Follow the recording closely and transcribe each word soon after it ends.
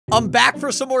I'm back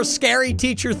for some more Scary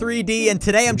Teacher 3D, and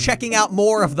today I'm checking out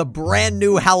more of the brand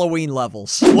new Halloween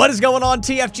levels. What is going on,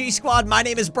 TFG Squad? My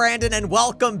name is Brandon, and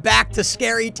welcome back to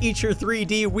Scary Teacher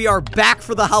 3D. We are back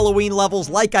for the Halloween levels,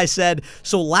 like I said.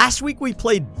 So last week we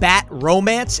played Bat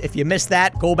Romance. If you missed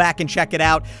that, go back and check it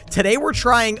out. Today we're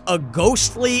trying a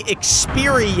ghostly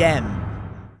experience.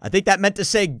 I think that meant to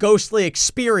say ghostly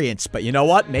experience, but you know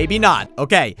what? Maybe not.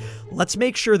 Okay, let's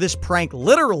make sure this prank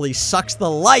literally sucks the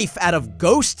life out of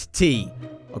Ghost Tea.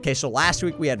 Okay, so last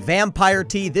week we had Vampire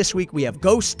Tea. This week we have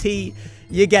Ghost Tea.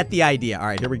 You get the idea. All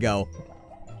right, here we go.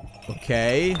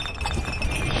 Okay.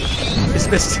 It's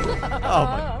Misty. Oh,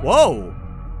 my. Whoa.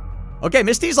 Okay,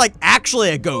 Misty's like actually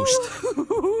a ghost.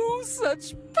 Ooh,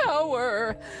 such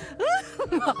power.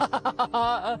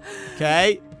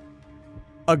 Okay.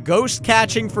 A ghost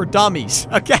catching for dummies.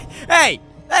 Okay. Hey,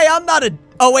 I'm not a...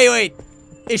 Oh, wait.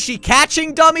 Is she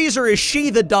catching dummies or is she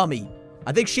the dummy?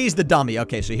 I think she's the dummy.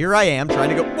 Okay, so here I am trying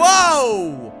to go...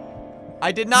 Whoa!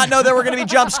 I did not know there were going to be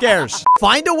jump scares.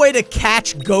 Find a way to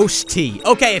catch Ghost Tea.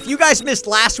 Okay, if you guys missed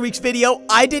last week's video,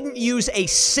 I didn't use a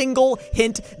single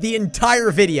hint the entire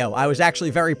video. I was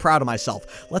actually very proud of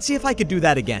myself. Let's see if I could do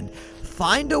that again.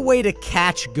 Find a way to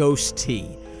catch Ghost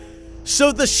Tea.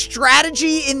 So the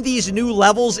strategy in these new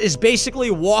levels is basically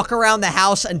walk around the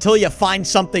house until you find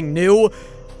something new.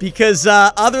 Because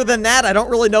other than that, I don't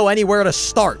really know anywhere to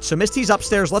start. So Misty's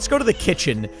upstairs. Let's go to the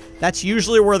kitchen. That's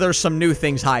usually where there's some new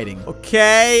things hiding.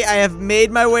 Okay, I have made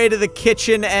my way to the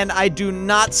kitchen and I do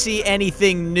not see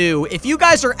anything new. If you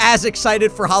guys are as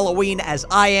excited for Halloween as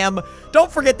I am,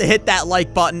 don't forget to hit that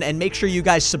like button and make sure you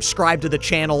guys subscribe to the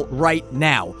channel right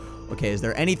now. Okay, is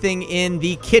there anything in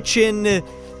the kitchen?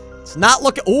 It's not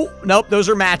looking... Oh, nope, those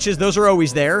are matches. Those are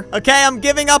always there. Okay, I'm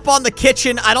giving up on the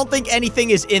kitchen. I don't think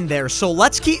anything is in there. So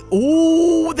let's keep...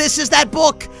 Ooh, this is that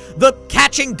book. The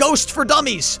Catching Ghost for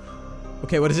Dummies.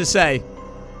 Okay, what does it say?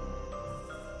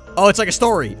 Oh, it's like a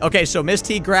story. Okay, so Miss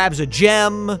T grabs a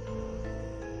gem.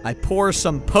 I pour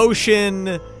some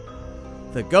potion.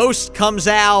 The ghost comes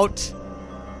out.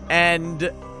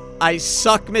 And I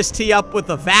suck Miss T up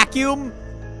with a vacuum.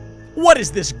 What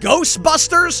is this,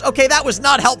 Ghostbusters? Okay, that was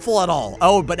not helpful at all.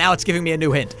 Oh, but now it's giving me a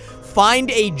new hint. Find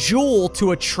a jewel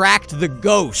to attract the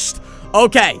ghost.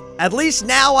 Okay, at least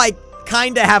now I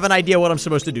kind of have an idea what I'm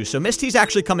supposed to do. So Misty's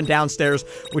actually coming downstairs,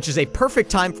 which is a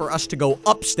perfect time for us to go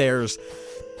upstairs.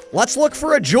 Let's look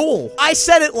for a jewel. I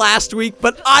said it last week,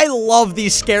 but I love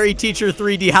these Scary Teacher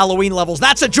 3D Halloween levels.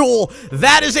 That's a jewel.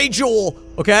 That is a jewel.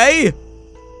 Okay.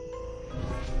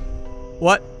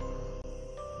 What?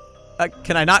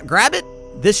 Can I not grab it?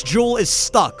 This jewel is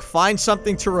stuck. Find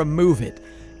something to remove it.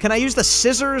 Can I use the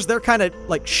scissors? They're kind of,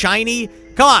 like, shiny.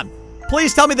 Come on.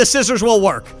 Please tell me the scissors will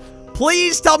work.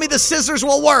 Please tell me the scissors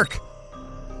will work.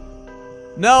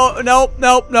 No, nope.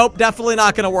 Definitely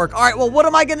not going to work. All right, well, what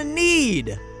am I going to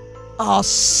need? Oh,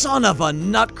 son of a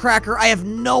nutcracker. I have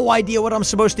no idea what I'm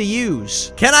supposed to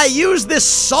use. Can I use this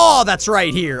saw that's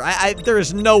right here? There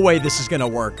is no way this is going to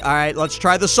work. All right, let's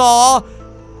try the saw.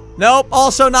 Nope,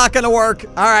 also not gonna work.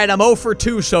 All right, I'm 0 for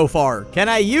 2 so far. Can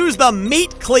I use the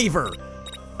meat cleaver?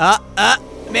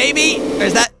 Maybe?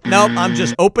 Is that? Nope, I'm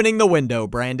just opening the window,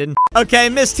 Brandon. Okay,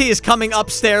 Miss T is coming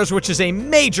upstairs, which is a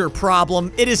major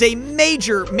problem. It is a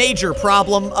major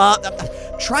problem.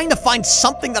 Trying to find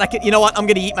something that I could... You know what? I'm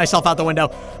gonna eat myself out the window.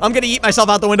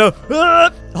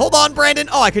 Hold on, Brandon.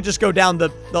 Oh, I could just go down the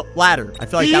ladder. I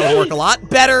feel like that would work a lot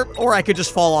better, or I could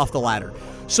just fall off the ladder.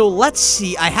 So let's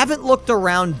see. I haven't looked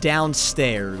around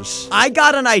downstairs. I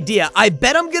got an idea. I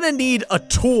bet I'm gonna need a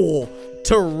tool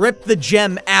to rip the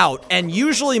gem out. And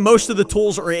usually most of the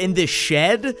tools are in this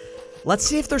shed. Let's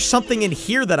see if there's something in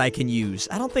here that I can use.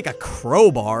 I don't think a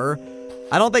crowbar.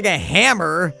 I don't think a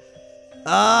hammer.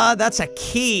 That's a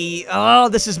key. Oh,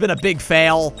 this has been a big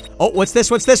fail. Oh, what's this?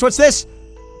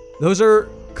 Those are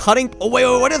cutting. Oh, wait,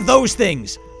 what are those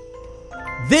things?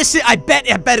 This is, I bet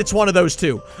it's one of those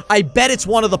two. I bet it's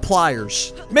one of the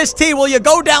pliers. Miss T, will you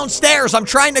go downstairs? I'm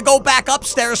trying to go back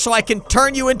upstairs so I can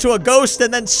turn you into a ghost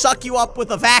and then suck you up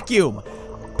with a vacuum.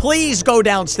 Please go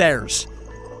downstairs.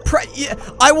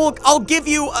 I'll give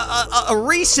you a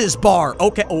Reese's bar.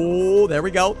 Okay. Oh, there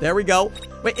we go.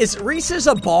 Wait, is Reese's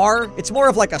a bar? It's more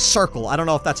of like a circle. I don't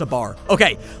know if that's a bar.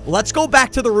 Okay, let's go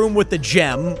back to the room with the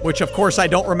gem, which of course I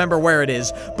don't remember where it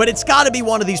is, but it's got to be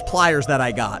one of these pliers that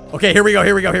I got. Okay, here we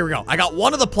go. I got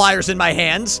one of the pliers in my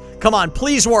hands. Come on,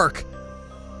 please work.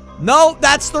 No,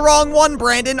 that's the wrong one,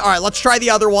 Brandon. All right, let's try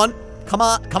the other one. Come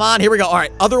on, here we go. All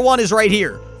right, other one is right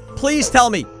here. Please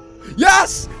tell me.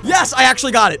 Yes, I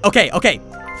actually got it. Okay.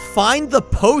 Find the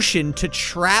potion to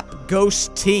trap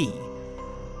Ghost Tea.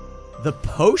 The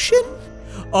potion?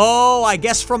 Oh, I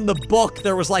guess from the book,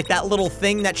 there was like that little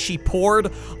thing that she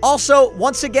poured. Also,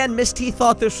 once again, Miss T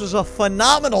thought this was a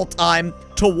phenomenal time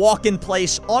to walk in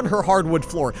place on her hardwood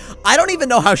floor. I don't even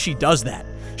know how she does that.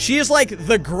 She is like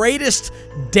the greatest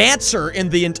dancer in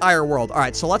the entire world. All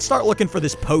right, so let's start looking for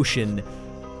this potion.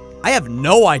 I have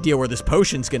no idea where this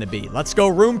potion's gonna be. Let's go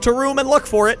room to room and look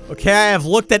for it. Okay, I have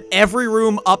looked at every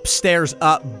room upstairs.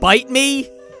 Bite me?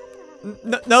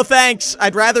 No thanks.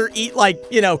 I'd rather eat, like,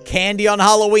 you know, candy on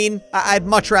Halloween. I'd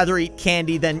much rather eat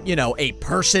candy than, you know, a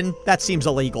person. That seems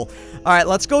illegal. All right,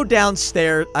 let's go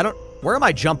downstairs. Where am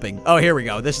I jumping? Oh, here we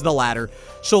go. This is the ladder.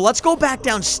 So let's go back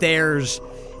downstairs.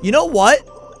 You know what?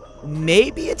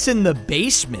 Maybe it's in the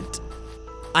basement.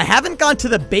 I haven't gone to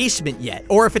the basement yet.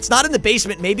 Or if it's not in the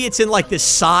basement, maybe it's in, like, this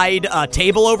side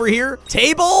table over here.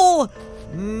 Table?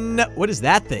 No. What is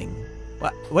that thing?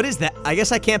 What is that? I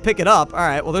guess I can't pick it up. All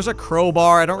right, well, there's a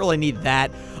crowbar. I don't really need that.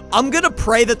 I'm gonna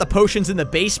pray that the potion's in the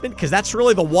basement, because that's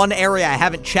really the one area I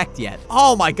haven't checked yet.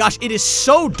 Oh my gosh, it is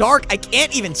so dark, I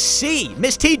can't even see.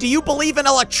 Miss T, do you believe in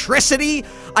electricity?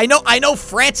 I know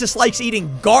Francis likes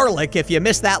eating garlic, if you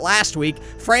missed that last week.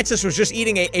 Francis was just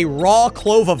eating a raw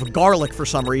clove of garlic for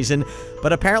some reason,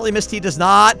 but apparently Miss T does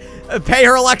not pay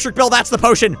her electric bill. That's the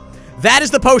potion. That is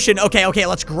the potion. Okay,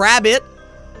 let's grab it.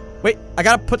 Wait, I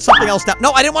gotta put something else down.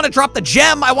 No, I didn't want to drop the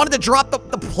gem. I wanted to drop the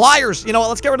pliers. You know what?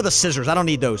 Let's get rid of the scissors. I don't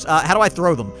need those. How do I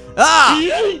throw them? Ah!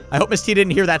 I hope Miss T didn't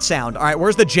hear that sound. All right,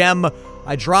 where's the gem?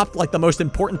 I dropped, like, the most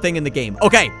important thing in the game.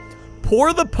 Okay,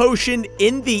 pour the potion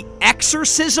in the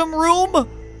exorcism room?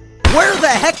 Where the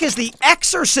heck is the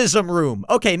exorcism room?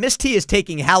 Okay, Miss T is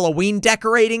taking Halloween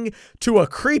decorating to a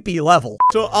creepy level.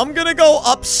 So I'm gonna go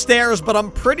upstairs, but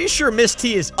I'm pretty sure Miss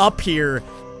T is up here.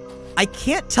 I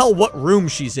can't tell what room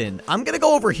she's in. I'm gonna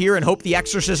go over here and hope the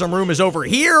exorcism room is over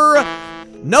here.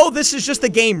 No, this is just the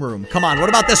game room. Come on, what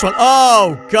about this one?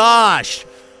 Oh, gosh.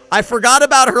 I forgot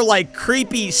about her, like,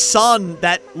 creepy son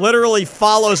that literally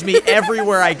follows me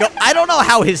everywhere I go. I don't know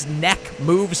how his neck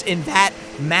moves in that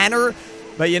manner,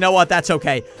 but you know what? That's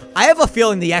okay. I have a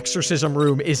feeling the exorcism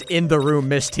room is in the room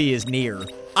Miss T is near.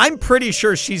 I'm pretty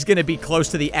sure she's gonna be close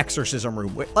to the exorcism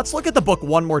room. Wait, let's look at the book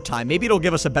one more time. Maybe it'll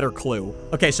give us a better clue.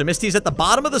 Okay, so Miss T's at the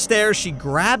bottom of the stairs. She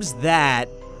grabs that.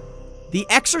 The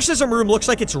exorcism room looks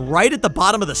like it's right at the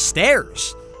bottom of the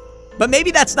stairs. But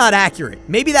maybe that's not accurate.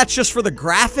 Maybe that's just for the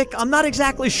graphic. I'm not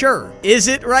exactly sure. Is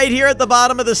it right here at the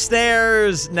bottom of the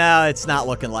stairs? No, it's not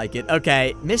looking like it.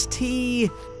 Okay, Miss T.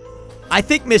 I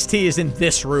think Miss T is in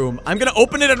this room. I'm gonna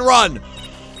open it and run.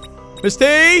 Miss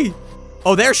T!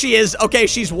 Oh, there she is. Okay,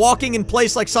 she's walking in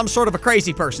place like some sort of a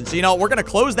crazy person. So, you know, we're gonna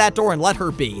close that door and let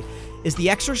her be. Is the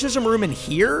exorcism room in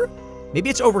here? Maybe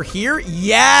it's over here?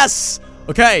 Yes!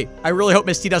 Okay, I really hope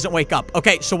Miss T doesn't wake up.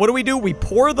 Okay, so what do? We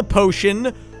pour the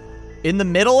potion in the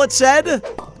middle, it said.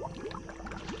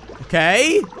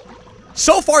 Okay.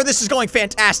 So far, this is going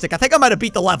fantastic. I think I might have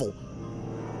beat the level.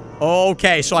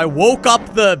 Okay, so I woke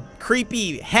up the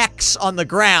creepy hex on the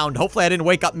ground. Hopefully, I didn't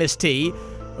wake up Miss T.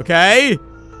 Okay.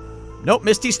 Nope,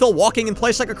 Miss T's still walking in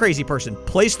place like a crazy person.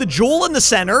 Place the jewel in the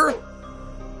center.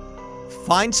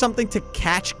 Find something to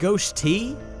catch Ghost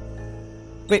T.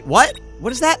 Wait, what? What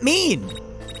does that mean?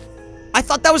 I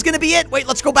thought that was gonna be it. Wait,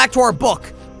 let's go back to our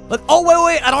book. Oh,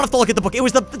 wait, I don't have to look at the book. It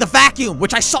was the vacuum,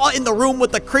 which I saw in the room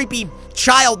with the creepy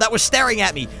child that was staring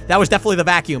at me. That was definitely the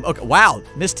vacuum. Okay, wow,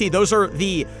 Miss T, those are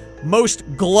the most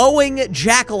glowing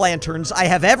jack-o'-lanterns I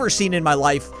have ever seen in my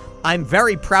life. I'm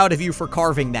very proud of you for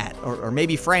carving that. Or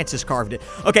maybe Francis carved it.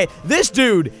 Okay, this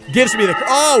dude gives me the...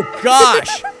 Oh,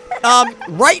 gosh.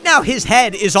 Right now, his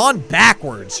head is on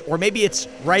backwards. Or maybe it's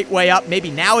right way up.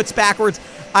 Maybe now it's backwards.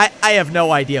 I have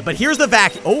no idea. But here's the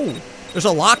vacuum. Oh, there's a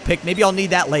lockpick. Maybe I'll need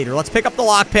that later. Let's pick up the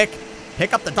lockpick.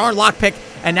 Pick up the darn lockpick.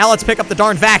 And now let's pick up the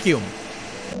darn vacuum.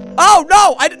 Oh,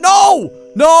 no!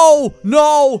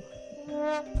 No!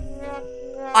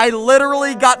 I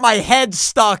literally got my head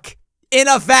stuck in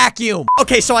a vacuum.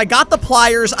 Okay, so I got the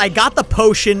pliers, I got the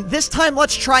potion. This time,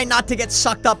 let's try not to get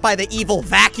sucked up by the evil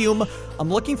vacuum. I'm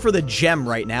looking for the gem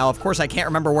right now. Of course, I can't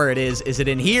remember where it is. Is it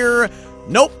in here?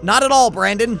 Nope, not at all,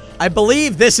 Brandon. I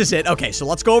believe this is it. Okay, so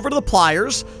let's go over to the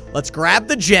pliers. Let's grab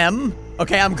the gem.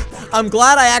 Okay, I'm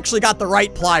glad I actually got the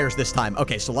right pliers this time.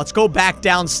 Okay, so let's go back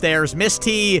downstairs. Miss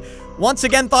T once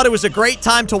again thought it was a great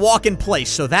time to walk in place,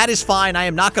 so that is fine. I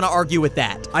am not going to argue with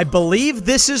that. I believe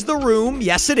this is the room.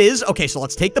 Yes, it is. Okay, so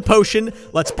let's take the potion.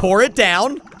 Let's pour it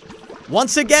down.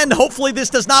 Once again, hopefully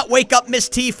this does not wake up Miss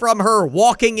T from her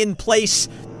walking in place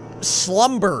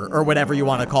slumber, or whatever you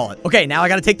want to call it. Okay, now I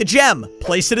got to take the gem.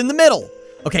 Place it in the middle.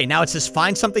 Okay, now it says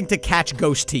find something to catch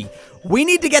Ghost T. We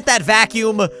need to get that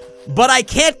vacuum, but I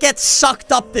can't get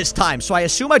sucked up this time, so I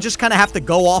assume I just kind of have to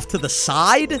go off to the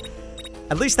side.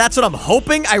 At least that's what I'm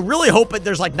hoping. I really hope that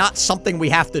there's, like, not something we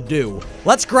have to do.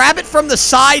 Let's grab it from the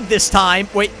side this time.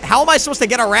 Wait, how am I supposed to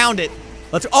get around it?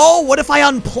 Oh, what if I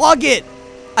unplug it?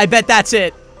 I bet that's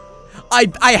it.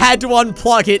 I had to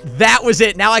unplug it. That was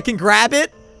it. Now I can grab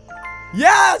it.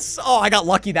 Yes! Oh, I got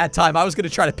lucky that time. I was going to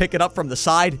try to pick it up from the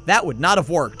side. That would not have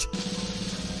worked.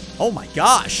 Oh my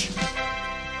gosh.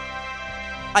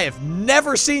 I have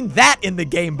never seen that in the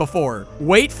game before.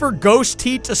 Wait for Ghost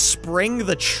T to spring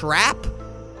the trap?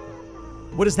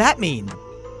 What does that mean?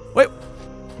 Wait,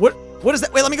 what is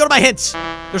that? Wait, let me go to my hints.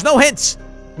 There's no hints.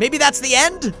 Maybe that's the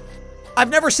end? I've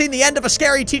never seen the end of a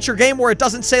Scary Teacher game where it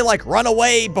doesn't say, like, run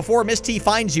away before Miss T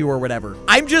finds you or whatever.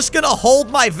 I'm just gonna hold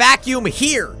my vacuum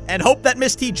here and hope that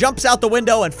Miss T jumps out the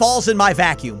window and falls in my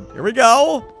vacuum. Here we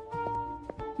go.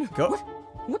 Go.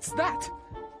 What's that?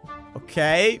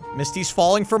 Okay, Misty's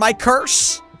falling for my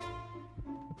curse.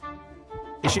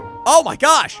 Is she? Oh my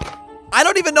gosh. I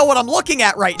don't even know what I'm looking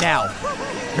at right now.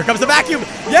 Here comes the vacuum.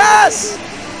 Yes!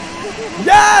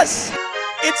 Yes!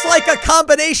 It's like a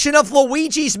combination of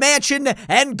Luigi's Mansion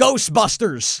and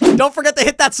Ghostbusters. Don't forget to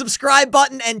hit that subscribe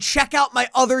button and check out my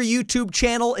other YouTube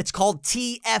channel. It's called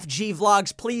TFG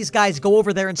Vlogs. Please, guys, go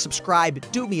over there and subscribe.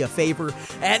 Do me a favor,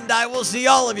 and I will see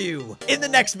all of you in the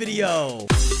next video.